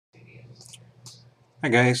Hi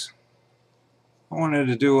guys, I wanted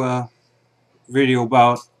to do a video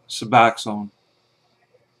about Suboxone.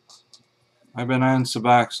 I've been on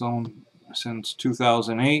Suboxone since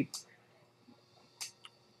 2008,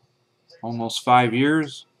 almost 5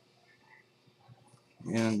 years,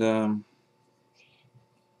 and the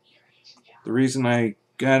reason I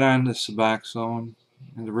got onto Suboxone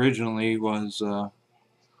originally was I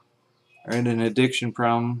had an addiction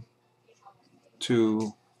problem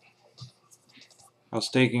to, I was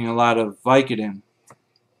taking a lot of Vicodin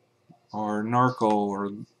or Narco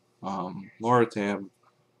or Loratab.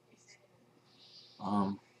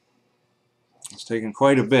 I was taking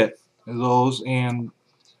quite a bit of those, and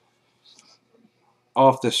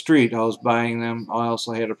off the street I was buying them. I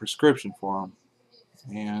also had a prescription for them,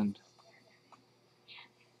 and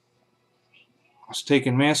I was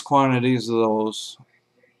taking mass quantities of those.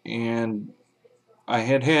 And I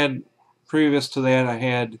had previous to that, I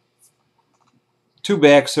had 2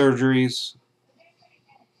 back surgeries.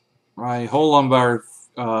 My whole lumbar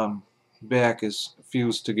back is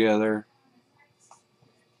fused together,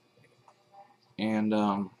 and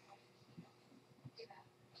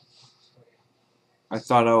I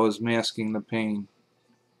thought I was masking the pain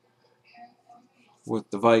with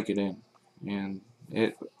the Vicodin, and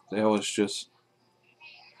that was just,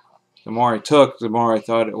 the more I took, the more I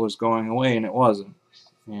thought it was going away, and it wasn't.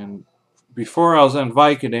 And before I was on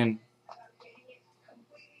Vicodin,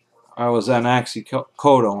 I was on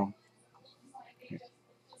oxycodone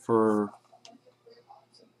for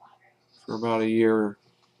about a year,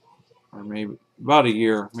 or maybe about a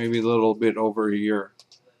year, maybe a little bit over a year,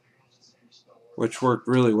 which worked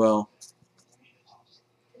really well.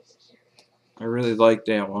 I really liked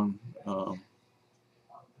that one.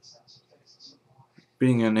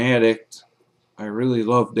 Being an addict, I really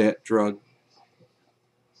loved that drug.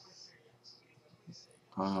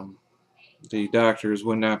 The doctors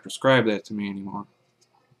would not prescribe that to me anymore.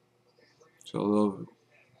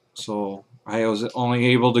 So I was only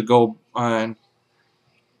able to go on,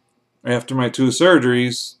 after my 2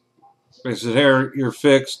 surgeries. They said, "Here, you're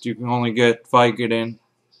fixed. You can only get Vicodin,"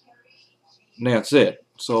 and that's it.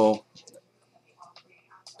 So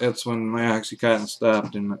that's when my Oxycontin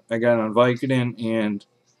stopped, and I got on Vicodin. And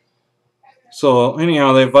so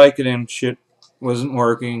anyhow, that Vicodin shit wasn't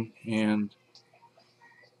working, and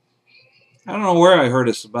I don't know where I heard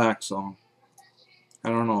of Suboxone. I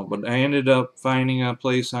don't know, but I ended up finding a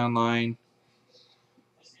place online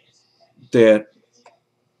that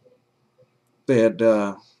did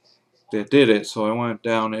it. So I went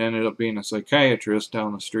down. It ended up being a psychiatrist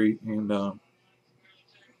down the street, and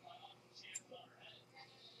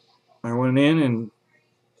I went in, and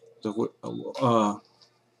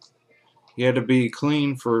you had to be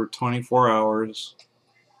clean for 24 hours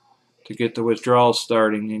to get the withdrawal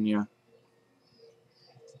starting in you.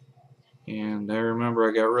 And I remember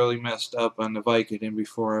I got really messed up on the Vicodin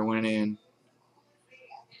before I went in.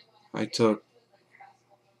 I took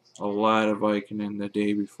a lot of Vicodin the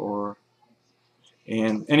day before.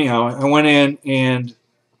 And anyhow, I went in, and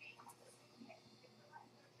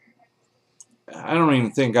I don't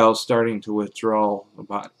even think I was starting to withdraw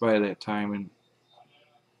by that time. And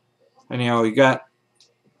anyhow,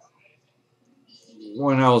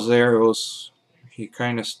 when I was there, he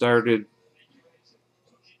kind of started.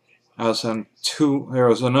 I was on 2. There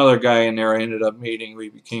was another guy in there I ended up meeting. We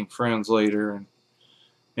became friends later. And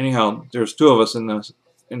anyhow, there's 2 of us in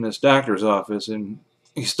this doctor's office, and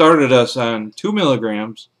he started us on 2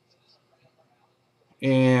 milligrams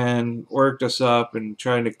and worked us up and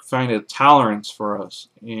tried to find a tolerance for us.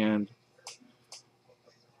 And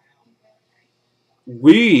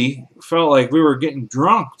we felt like we were getting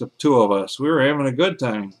drunk, the 2 of us. We were having a good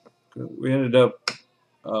time. We ended up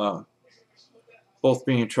both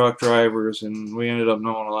being truck drivers, and we ended up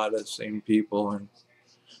knowing a lot of the same people, and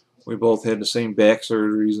we both had the same back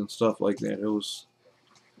surgeries and stuff like that. It was,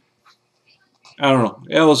 I don't know,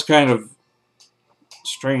 it was kind of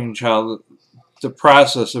strange how the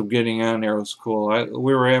process of getting on there was cool.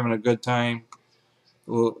 We were having a good time.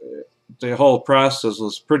 The whole process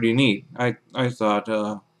was pretty neat. I thought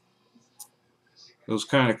it was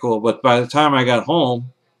kind of cool. But by the time I got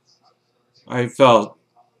home, I felt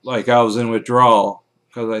like I was in withdrawal,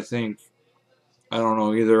 because I don't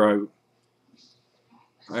know, either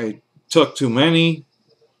I took too many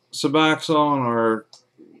Suboxone, or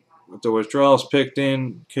the withdrawals kicked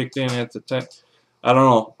in at the time. I don't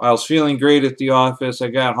know. I was feeling great at the office. I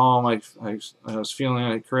got home. I was feeling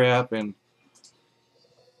like crap, and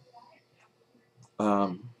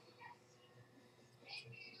and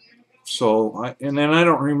then I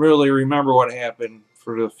don't really remember what happened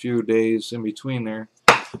for the few days in between there.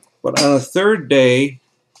 But on the third day,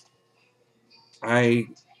 I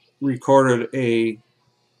recorded a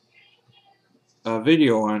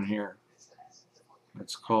video on here.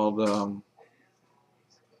 It's called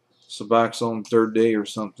Suboxone Third Day or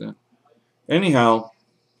something. Anyhow,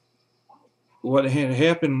 what had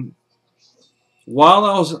happened while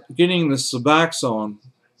I was getting the Suboxone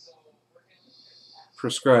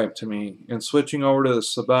prescribed to me and switching over to the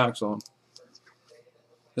Suboxone,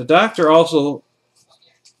 the doctor also,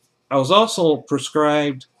 I was also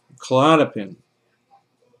prescribed Klonopin,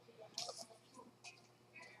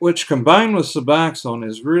 which combined with Suboxone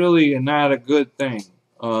is really not a good thing.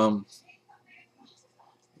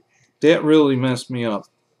 That really messed me up.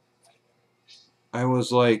 I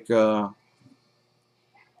was like, that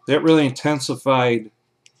really intensified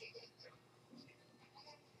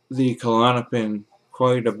the Klonopin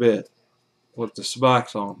quite a bit with the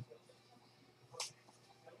Suboxone.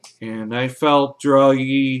 And I felt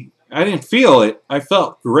druggy. I didn't feel it. I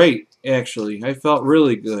felt great, actually. I felt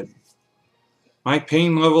really good. My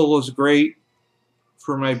pain level was great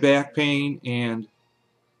for my back pain, and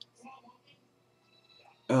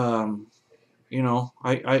you know,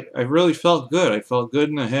 I really felt good. I felt good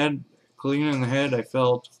in the head, clean in the head. I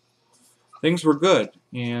felt things were good,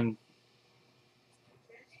 and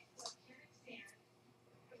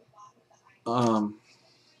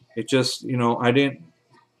it just, you know,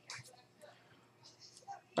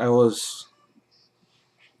 I was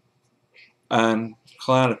on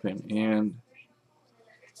Klonopin, and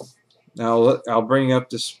now I'll bring up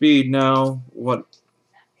to speed now what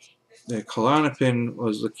the Klonopin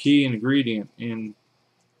was the key ingredient in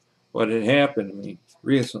what had happened to me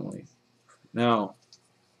recently. Now,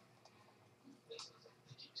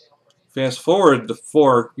 fast forward the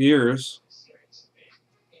 4 years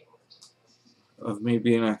of me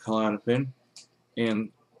being on Klonopin and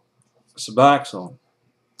Suboxone.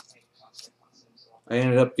 I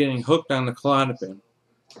ended up getting hooked on the Klonopin.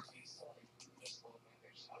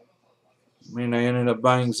 I mean, I ended up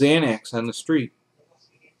buying Xanax on the street,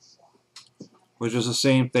 which is the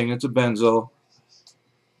same thing. It's a benzo.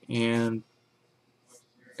 And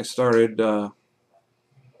I started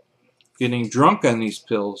getting drunk on these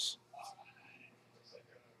pills.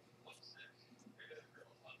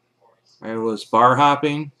 I was bar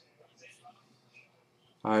hopping.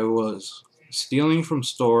 I was stealing from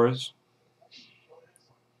stores.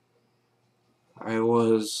 I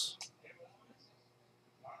was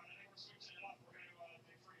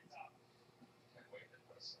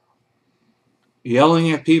yelling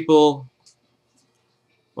at people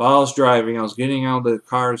while I was driving. I was getting out of the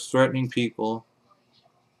cars, threatening people,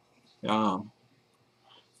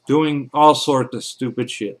 doing all sorts of stupid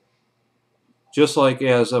shit, just like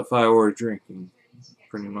as if I were drinking,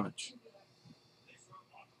 pretty much.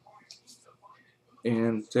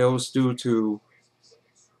 And that was due to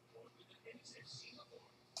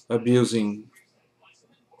abusing,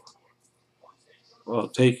 well,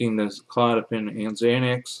 taking this Klonopin and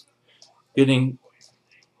Xanax, getting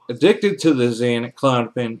addicted to the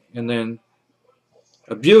Klonopin, and then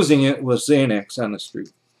abusing it with Xanax on the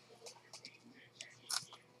street.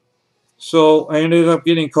 So I ended up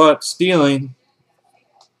getting caught stealing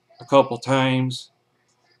a couple times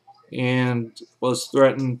and was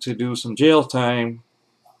threatened to do some jail time.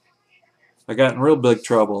 I got in real big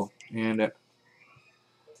trouble, and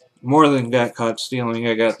more than got caught stealing,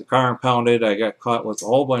 I got the car impounded. I got caught with a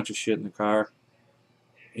whole bunch of shit in the car,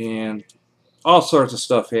 and all sorts of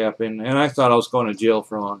stuff happened, and I thought I was going to jail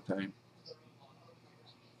for a long time.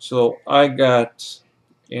 So I got,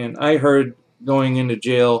 and I heard going into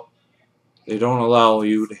jail, they don't allow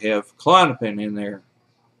you to have Klonopin in there.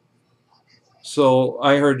 So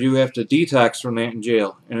I heard you have to detox from that in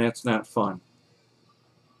jail, and that's not fun.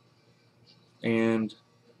 And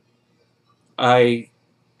I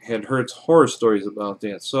had heard horror stories about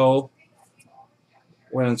that. So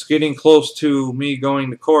when it's getting close to me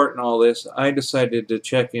going to court and all this, I decided to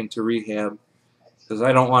check into rehab because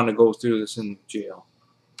I don't want to go through this in jail,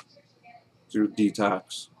 through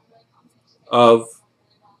detox of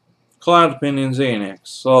Klonopin and Xanax.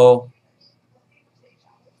 So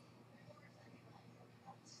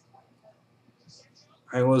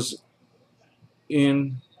I was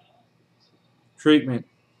in treatment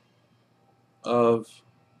of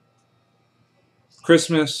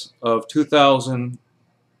Christmas of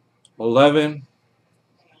 2011,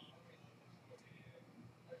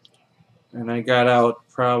 and I got out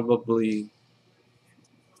probably,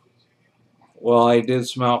 well, I did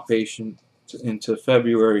some outpatient into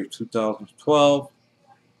February 2012,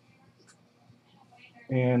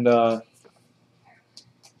 and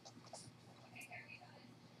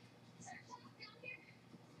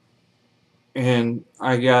And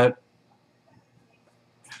that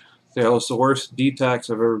was the worst detox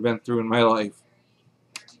I've ever been through in my life.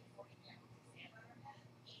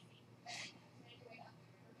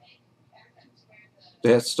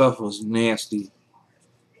 That stuff was nasty.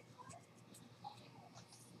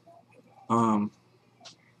 Don't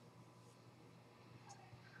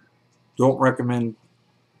recommend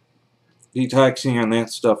detoxing on that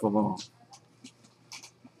stuff alone.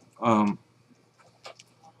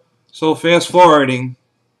 So fast forwarding,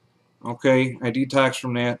 okay, I detoxed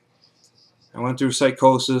from that. I went through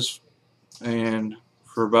psychosis, and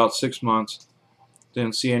for about 6 months,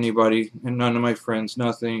 didn't see anybody, and none of my friends,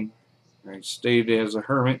 nothing. I stayed as a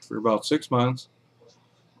hermit for about 6 months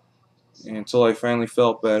until I finally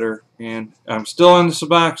felt better, and I'm still on the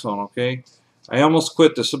Suboxone, okay? I almost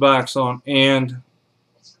quit the Suboxone and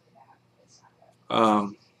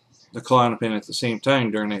the Klonopin at the same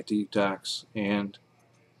time during that detox, and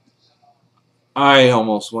I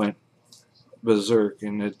almost went berserk,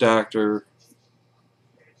 and the doctor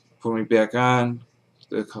put me back on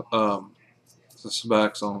the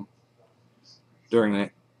Suboxone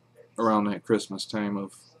around that Christmas time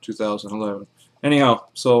of 2011. Anyhow,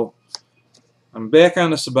 so I'm back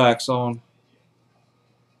on the Suboxone,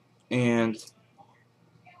 and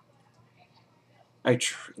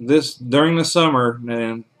during the summer,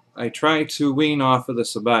 man, I tried to wean off of the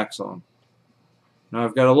Suboxone. Now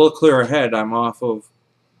I've got a little clearer head. I'm off of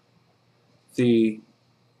the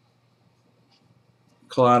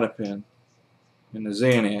Klonopin and the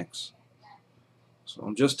Xanax. So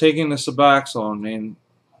I'm just taking the Suboxone, and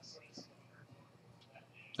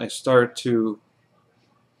I start to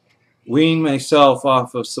wean myself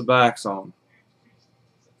off of Suboxone.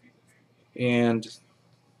 And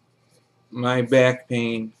my back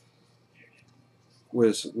pain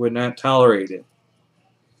would not tolerate it.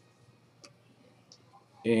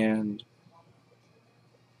 And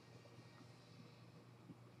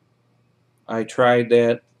I tried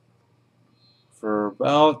that for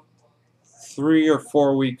about 3 or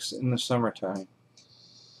 4 weeks in the summertime.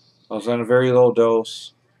 I was on a very low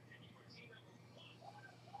dose,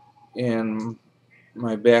 and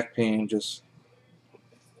my back pain just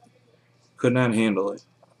could not handle it.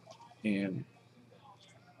 And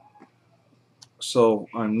so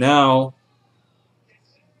I'm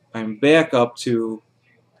back up to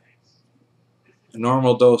a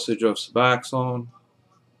normal dosage of Suboxone,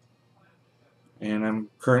 and I'm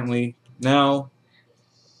currently now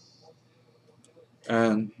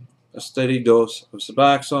on a steady dose of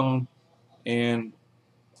Suboxone, and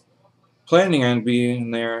planning on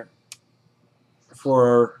being there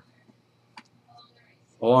for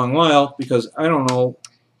a long while, because I don't know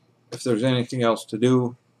if there's anything else to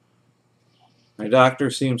do. My doctor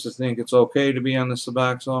seems to think it's okay to be on the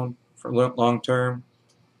Suboxone for long term,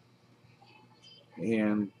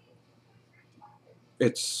 and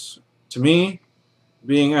it's, to me,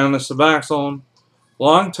 being on the Suboxone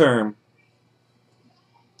long term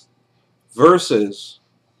versus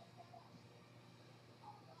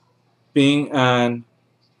being on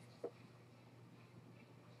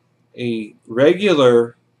a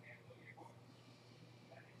regular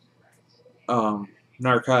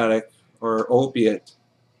narcotic or opiate,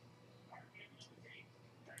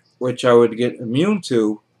 which I would get immune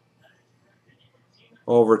to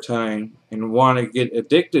over time and want to get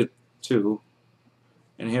addicted to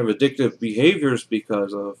and have addictive behaviors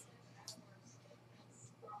because of,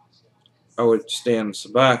 I would stay on the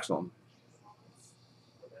Suboxone.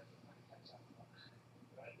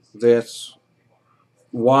 That's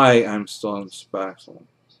why I'm still on the Suboxone.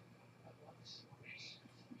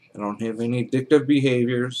 I don't have any addictive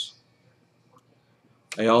behaviors.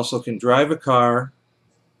 I also can drive a car.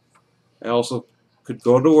 I also could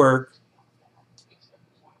go to work.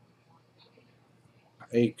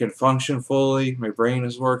 I can function fully. My brain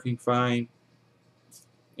is working fine.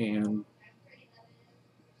 And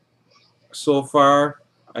so far,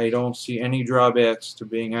 I don't see any drawbacks to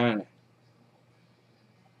being on it.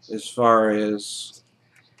 As far as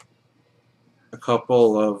a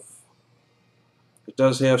couple of, it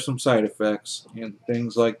does have some side effects and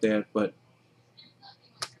things like that, but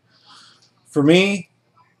for me,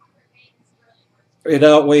 it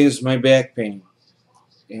outweighs my back pain.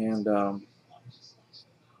 And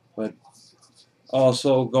but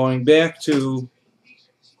also going back to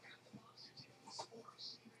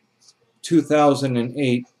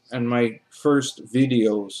 2008 and my first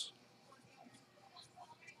videos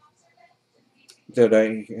that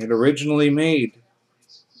I had originally made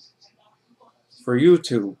for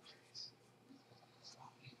YouTube.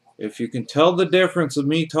 If you can tell the difference of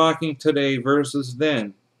me talking today versus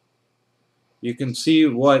then, you can see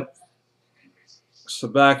what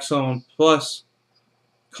Suboxone plus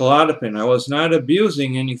Klonopin. I was not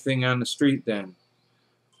abusing anything on the street then.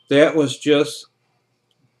 That was just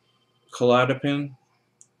Klonopin,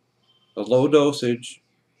 a low dosage,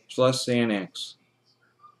 plus Xanax.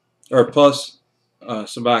 Or plus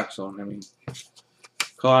Suboxone, I mean.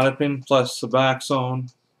 Klonopin plus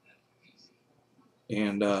Suboxone.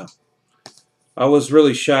 And I was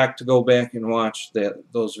really shocked to go back and watch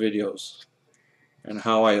those videos and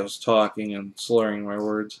how I was talking and slurring my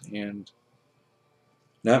words and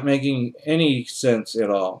not making any sense at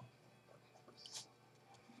all.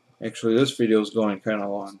 Actually, this video is going kind of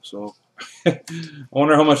long, so I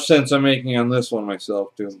wonder how much sense I'm making on this one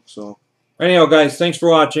myself too. So anyhow, guys, thanks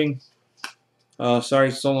for watching. Sorry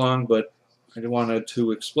it's so long, but I wanted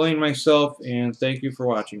to explain myself, and thank you for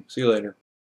watching. See you later.